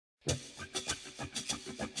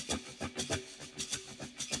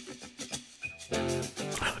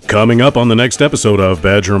Coming up on the next episode of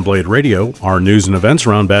Badger and Blade Radio, our news and events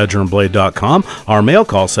around badgerandblade.com, our mail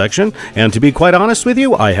call section, and to be quite honest with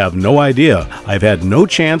you, I have no idea. I've had no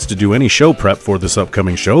chance to do any show prep for this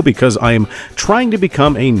upcoming show because I am trying to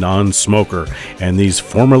become a non-smoker, and these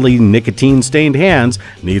formerly nicotine-stained hands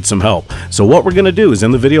need some help. So what we're going to do is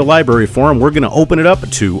in the video library forum, we're going to open it up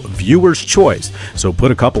to viewer's choice. So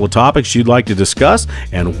put a couple of topics you'd like to discuss,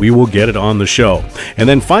 and we will get it on the show. And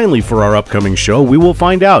then finally, for our upcoming show, we will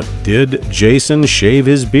find out, did Jason shave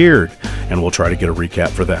his beard? And we'll try to get a recap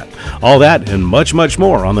for that. All that and much, much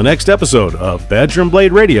more on the next episode of Badger and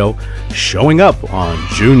Blade Radio, showing up on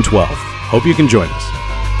June 12th. Hope you can join us.